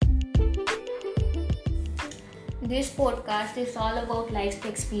This podcast is all about life's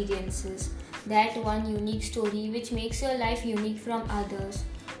experiences. That one unique story which makes your life unique from others.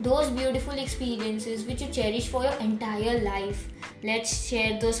 Those beautiful experiences which you cherish for your entire life. Let's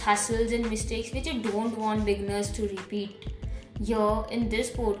share those hustles and mistakes which you don't want beginners to repeat. Here in this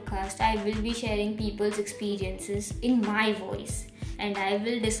podcast, I will be sharing people's experiences in my voice and I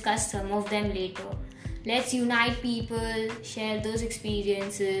will discuss some of them later. Let's unite people, share those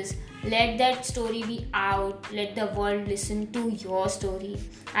experiences, let that story be out, let the world listen to your story.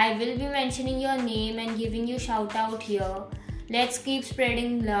 I will be mentioning your name and giving you shout out here. Let's keep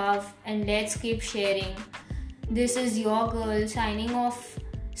spreading love and let's keep sharing. This is your girl signing off.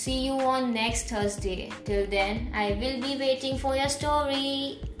 See you on next Thursday. Till then, I will be waiting for your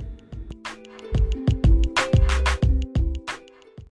story.